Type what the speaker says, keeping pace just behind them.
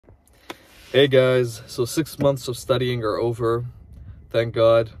Hey guys, so 6 months of studying are over. Thank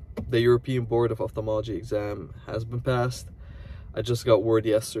God. The European Board of Ophthalmology exam has been passed. I just got word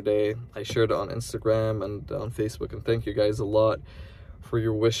yesterday. I shared it on Instagram and on Facebook, and thank you guys a lot for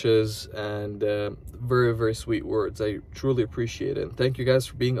your wishes and very, very sweet words. I truly appreciate it. And thank you guys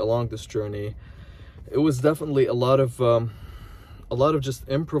for being along this journey. It was definitely a lot of just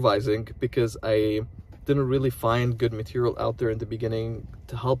improvising because I didn't really find good material out there in the beginning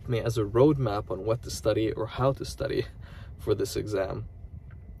to help me as a roadmap on what to study or how to study for this exam.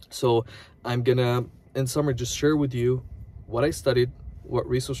 So I'm gonna, in summary, just share with you what I studied, what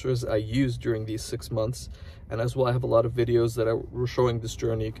resources I used during these 6 months, and as well I have a lot of videos that are showing this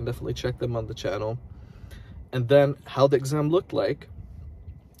journey. You can definitely check them on the channel. And then how the exam looked like,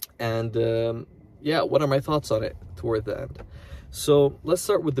 and yeah, what are my thoughts on it toward the end. So let's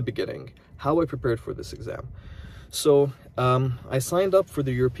start with the beginning, how I prepared for this exam. So I signed up for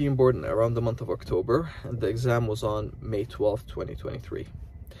the European board around the month of October, and the exam was on May 12th, 2023.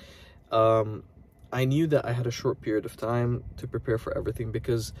 I knew that I had a short period of time to prepare for everything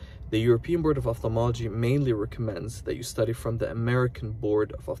because the European Board of Ophthalmology mainly recommends that you study from the American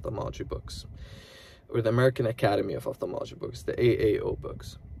Board of Ophthalmology books, or the American Academy of Ophthalmology books, the AAO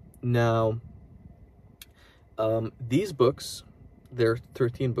books. Now, these books, they're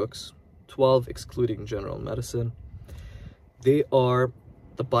 13 books, 12 excluding general medicine. They are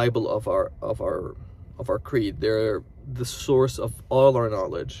the Bible of our creed. They're the source of all our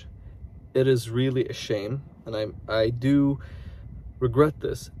knowledge. It is really a shame, and I do regret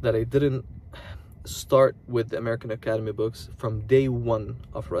this, that I didn't start with the American Academy books from day one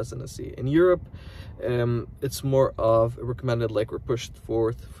of residency. In Europe, it's more of recommended, like we're pushed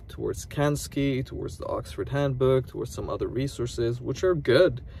forth towards Kanski, towards the Oxford Handbook, towards some other resources, which are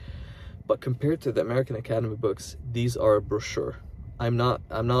good. But compared to the American Academy books, these are a brochure. I'm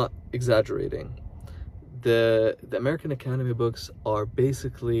not exaggerating. The American Academy books are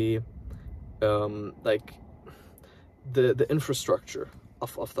basically like the infrastructure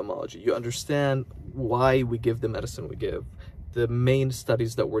of ophthalmology. You understand why we give the medicine we give, the main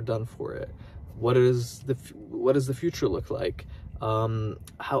studies that were done for it, what does the future look like,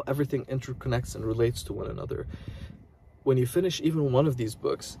 how everything interconnects and relates to one another. When you finish even one of these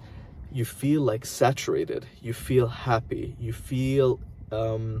books, you feel like saturated, you feel happy, you feel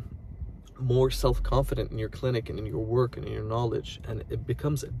more self-confident in your clinic and in your work and in your knowledge, and it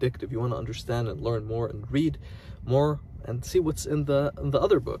becomes addictive. You want to understand and learn more and read more and see what's in the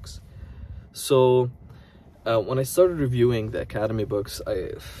other books. So when I started reviewing the Academy books,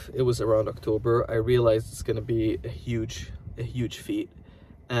 it was around October. I realized it's going to be a huge feat,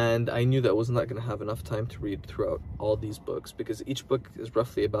 and I knew that I was not going to have enough time to read throughout all these books because each book is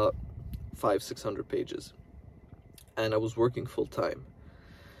roughly about 500-600 pages, and I was working full-time.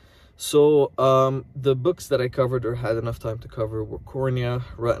 So the books that I covered or had enough time to cover were cornea,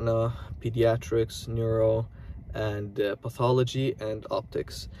 retina, pediatrics, neuro, and pathology and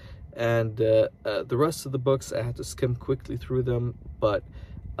optics. And the rest of the books I had to skim quickly through them, but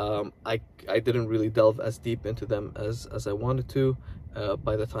I didn't really delve as deep into them as I wanted to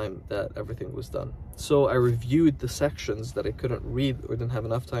by the time that everything was done. So I reviewed the sections that I couldn't read or didn't have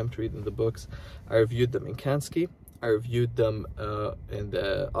enough time to read in the books. I reviewed them in Kanski. I reviewed them in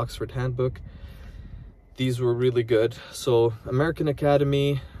the Oxford Handbook. These were really good. So American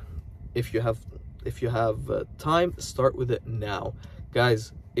Academy, if you have time, start with it now.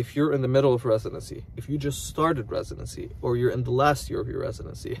 Guys, if you're in the middle of residency, if you just started residency, or you're in the last year of your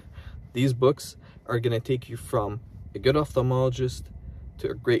residency, these books are gonna take you from a good ophthalmologist to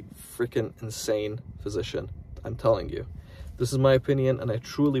a great freaking insane physician. I'm telling you. This is my opinion, and I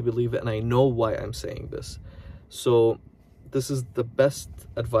truly believe it, and I know why I'm saying this. So this is the best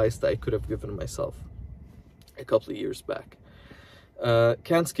advice that I could have given myself a couple of years back.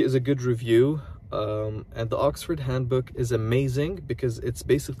 Kanski is a good review, and the Oxford Handbook is amazing because it's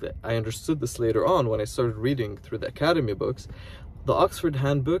basically, I understood this later on when I started reading through the Academy books. The Oxford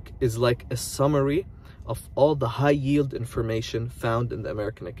Handbook is like a summary of all the high-yield information found in the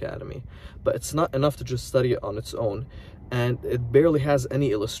American Academy, but it's not enough to just study it on its own, and it barely has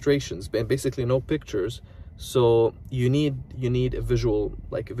any illustrations, and basically no pictures. So you need a visual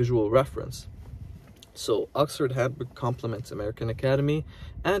reference. So Oxford Handbook complements American Academy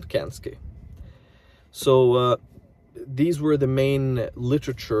and Kanski. So these were the main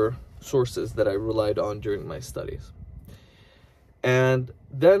literature sources that I relied on during my studies. And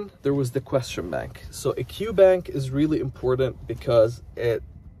then there was the question bank. So a Q bank is really important because it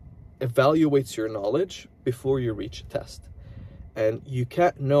evaluates your knowledge before you reach a test. And you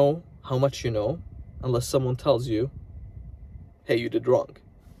can't know how much you know unless someone tells you, hey, you did wrong.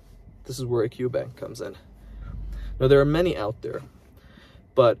 This is where a Q bank comes in. Now, there are many out there,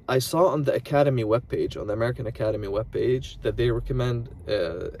 but I saw on the Academy webpage, on the American Academy webpage, that they recommend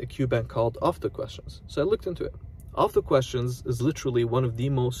a Q bank called Ophtho Questions. So I looked into it. Ophtho Questions is literally one of the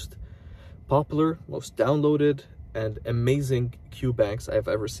most popular, most downloaded, and amazing Q banks I've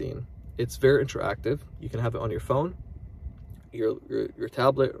ever seen. It's very interactive. You can have it on your phone, your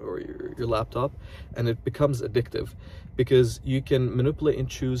tablet, or your laptop, and it becomes addictive because you can manipulate and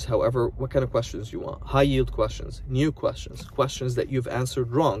choose what kind of questions you want. High yield questions, new questions, questions that you've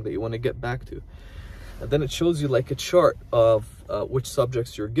answered wrong that you want to get back to. And then it shows you like a chart of which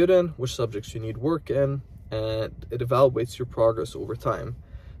subjects you're good in, which subjects you need work in, and it evaluates your progress over time.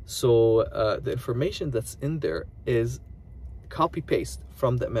 So the information that's in there is copy-paste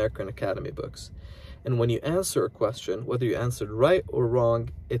from the American Academy books. And when you answer a question, whether you answered right or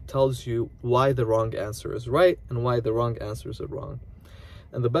wrong, it tells you why the wrong answer is right and why the wrong answers are wrong.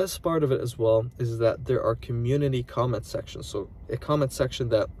 And the best part of it as well is that there are community comment sections. So a comment section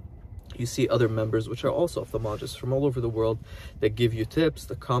that you see other members, which are also ophthalmologists from all over the world, that give you tips,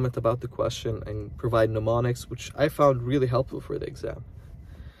 that comment about the question and provide mnemonics, which I found really helpful for the exam.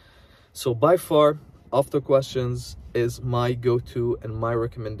 So by far, Ophtho Questions is my go-to and my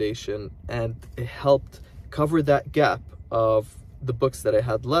recommendation, and it helped cover that gap of the books that I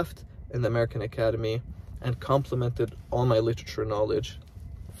had left in the American Academy and complemented all my literature knowledge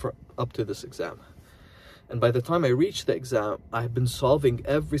for up to this exam. And by the time I reached the exam, I've been solving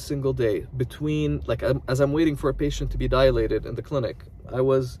every single day between, like, as I'm waiting for a patient to be dilated in the clinic, I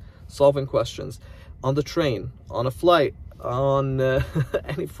was solving questions on the train, on a flight, on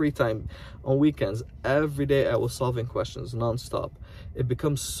any free time, on weekends. Every day I was solving questions non-stop. It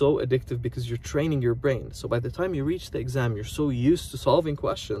becomes so addictive because you're training your brain. So by the time you reach the exam, you're so used to solving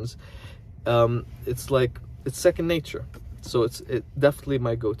questions, it's like it's second nature. So it's definitely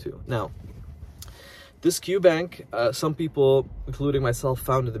my go-to. Now, this Q bank, some people, including myself,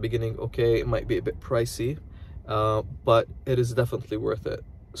 found at the beginning, okay, it might be a bit pricey, but it is definitely worth it.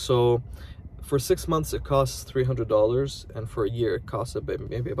 So for 6 months, it costs $300, and for a year, it costs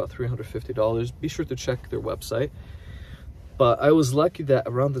maybe about $350. Be sure to check their website. But I was lucky that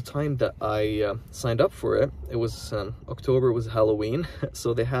around the time that I signed up for it, it was October, it was Halloween,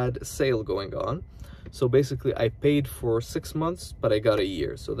 so they had a sale going on. So basically, I paid for 6 months, but I got a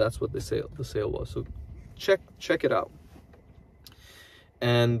year. So that's what the sale was. So check it out.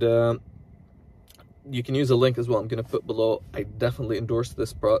 And you can use a link as well. I'm going to put below. I definitely endorse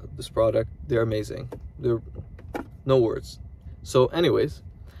this product. They're amazing. They're no words. So anyways,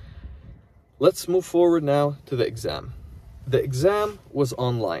 let's move forward now to the exam. The exam was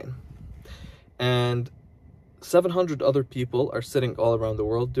online, and 700 other people are sitting all around the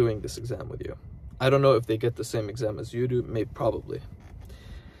world doing this exam with you. I don't know if they get the same exam as you do, maybe probably.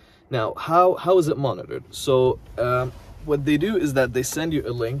 Now, how is it monitored? So what they do is that they send you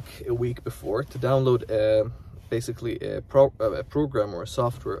a link a week before to download basically a program or a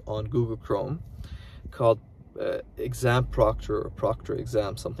software on Google Chrome called Exam Proctor or Proctor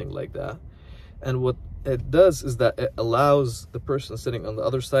Exam, something like that. And what it does is that it allows the person sitting on the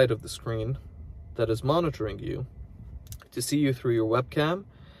other side of the screen that is monitoring you to see you through your webcam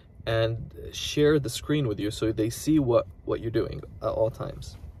and share the screen with you, so they see what you're doing at all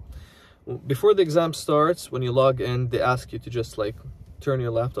times. Before the exam starts, when you log in, they ask you to just like turn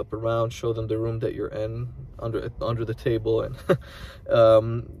your laptop around, show them the room that you're in under the table, and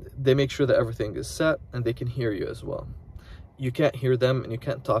they make sure that everything is set and they can hear you as well. You can't hear them and you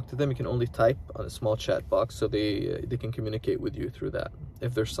can't talk to them. You can only type on a small chat box, so they can communicate with you through that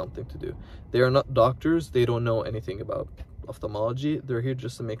if there's something to do. They are not doctors. They don't know anything about ophthalmology. They're here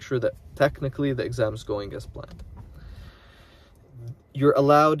just to make sure that technically the exam is going as planned. You're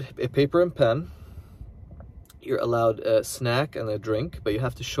allowed a paper and pen. You're allowed a snack and a drink, but you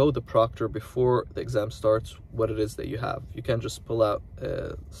have to show the proctor before the exam starts what it is that you have. You can't just pull out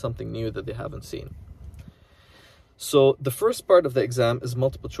something new that they haven't seen. So the first part of the exam is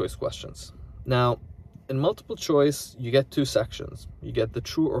multiple choice questions. Now, in multiple choice, you get two sections. You get the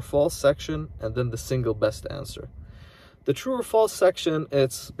true or false section and then the single best answer. The true or false section,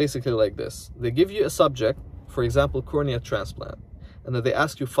 it's basically like this. They give you a subject, for example, cornea transplant, and then they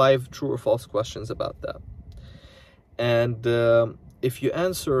ask you 5 true or false questions about that. And if you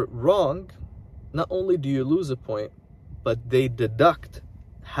answer wrong, not only do you lose a point, but they deduct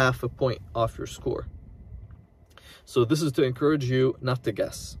half a point off your score. So this is to encourage you not to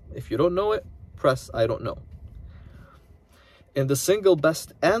guess. If you don't know it, press I don't know. In the single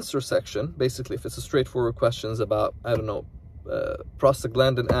best answer section, basically if it's a straightforward questions about, I don't know,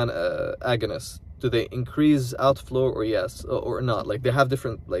 prostaglandin agonist, Do they increase outflow or yes or not? Like, they have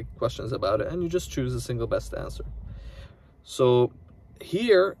different like questions about it, and you just choose a single best answer. So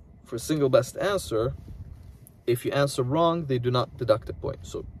here, for single best answer, if you answer wrong, they do not deduct a point.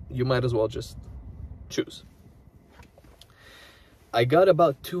 So you might as well just choose. I got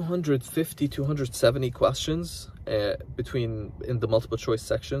about 250, 270 questions in the multiple choice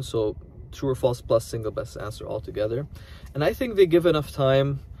section. So true or false plus single best answer altogether. And I think they give enough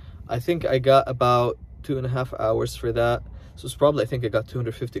time. I think I got about 2.5 hours for that. So it's probably, I think I got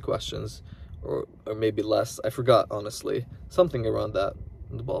 250 questions or maybe less. I forgot, honestly, something around that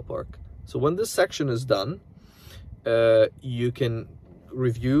in the ballpark. So when this section is done, you can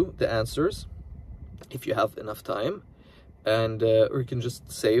review the answers if you have enough time, and or you can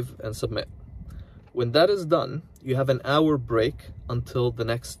just save and submit. When that is done, you have an hour break until the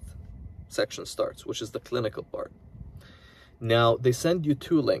next section starts, which is the clinical part. Now they send you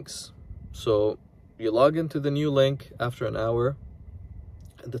 2 links, so you log into the new link after an hour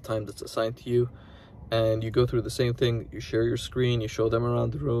at the time that's assigned to you, and you go through the same thing. You share your screen, you show them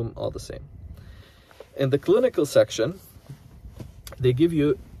around the room, all the same. In the clinical section, they give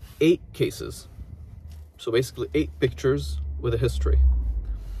you 8 cases. So basically 8 pictures with a history.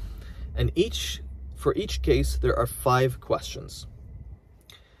 And for each case, there are 5 questions.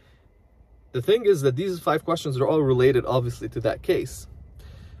 The thing is that these 5 questions are all related, obviously, to that case.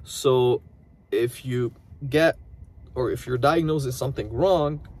 So if you get, or if your diagnosis is something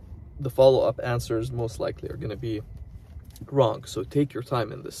wrong, the follow-up answers most likely are going to be wrong. So take your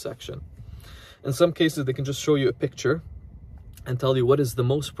time in this section. In some cases, they can just show you a picture and tell you what is the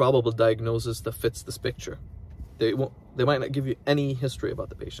most probable diagnosis that fits this picture. They might not give you any history about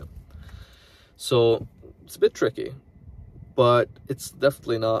the patient. So it's a bit tricky, but it's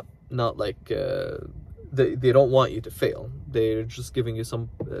definitely not like they don't want you to fail. They're just giving you some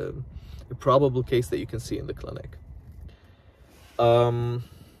a probable case that you can see in the clinic.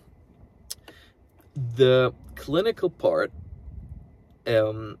 The clinical part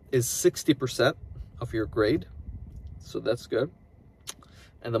is 60% of your grade, so that's good.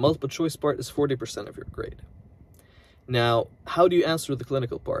 And the multiple choice part is 40% of your grade. Now, how do you answer the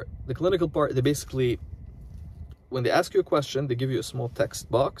clinical part? The clinical part, they basically, when they ask you a question, they give you a small text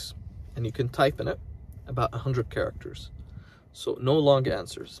box, and you can type in it about 100 characters. So no long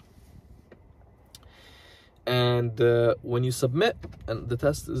answers. And when you submit and the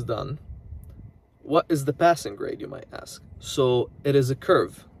test is done, what is the passing grade, you might ask? So it is a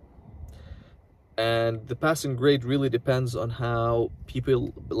curve. And the passing grade really depends on how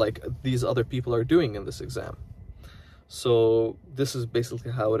people, like these other people, are doing in this exam. So this is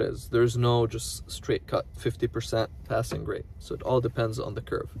basically how it is. There's no just straight cut 50% passing grade. So it all depends on the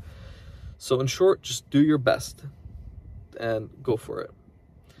curve. So in short, just do your best and go for it.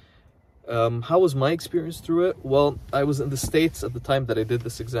 How was my experience through it? Well, I was in the States at the time that I did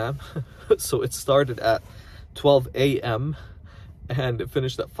this exam. So it started at 12 a.m. and it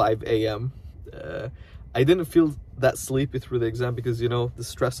finished at 5 a.m. I didn't feel that sleepy through the exam because, you know, the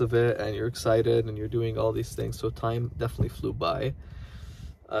stress of it, and you're excited and you're doing all these things. So time definitely flew by.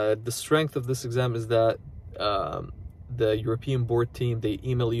 The strength of this exam is that the European board team, they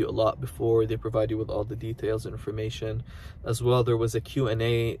email you a lot before, they provide you with all the details and information. As well, there was a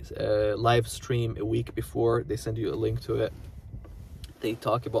Q&A live stream a week before. They send you a link to it. They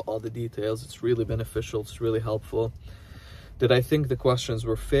talk about all the details. It's really beneficial. It's really helpful. Did I think the questions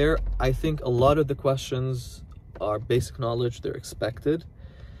were fair? I think a lot of the questions are basic knowledge. They're expected.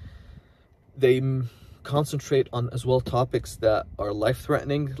 They concentrate on as well topics that are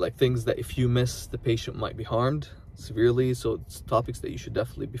life-threatening, like things that if you miss, the patient might be harmed severely. So it's topics that you should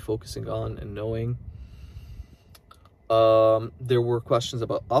definitely be focusing on and knowing. There were questions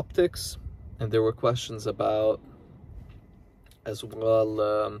about optics, and there were questions about as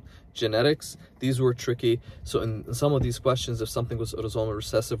well genetics. These were tricky. So in some of these questions, if something was autosomal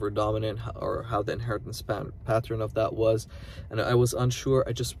recessive or dominant, or how the inheritance pattern of that was, and I was unsure,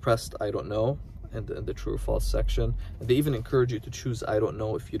 I just pressed I don't know in the true or false section. And they even encourage you to choose I don't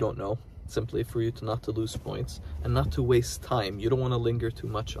know if you don't know, simply for you to not to lose points and not to waste time. You don't want to linger too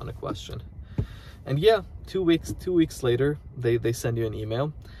much on a question. And yeah, 2 weeks later, they send you an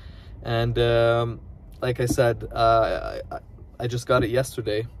email. And like I said, I just got it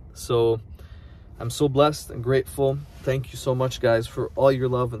yesterday. So I'm so blessed and grateful. Thank you so much, guys, for all your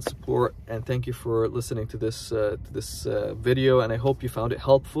love and support, and thank you for listening to this video, and I hope you found it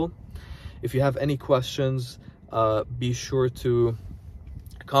helpful. If you have any questions, be sure to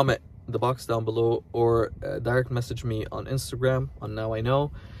comment in the box down below, or direct message me on Instagram on Now I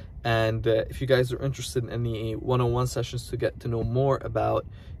Know. And if you guys are interested in any one-on-one sessions to get to know more about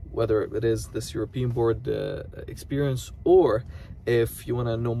whether it is this European board experience, or if you want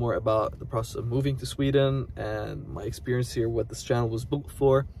to know more about the process of moving to Sweden and my experience here, what this channel was built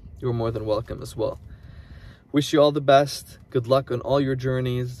for, you're more than welcome as well. Wish you all the best, good luck on all your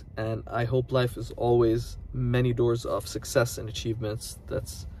journeys, and I hope life is always many doors of success and achievements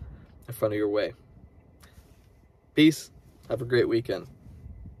that's in front of your way. Peace, have a great weekend.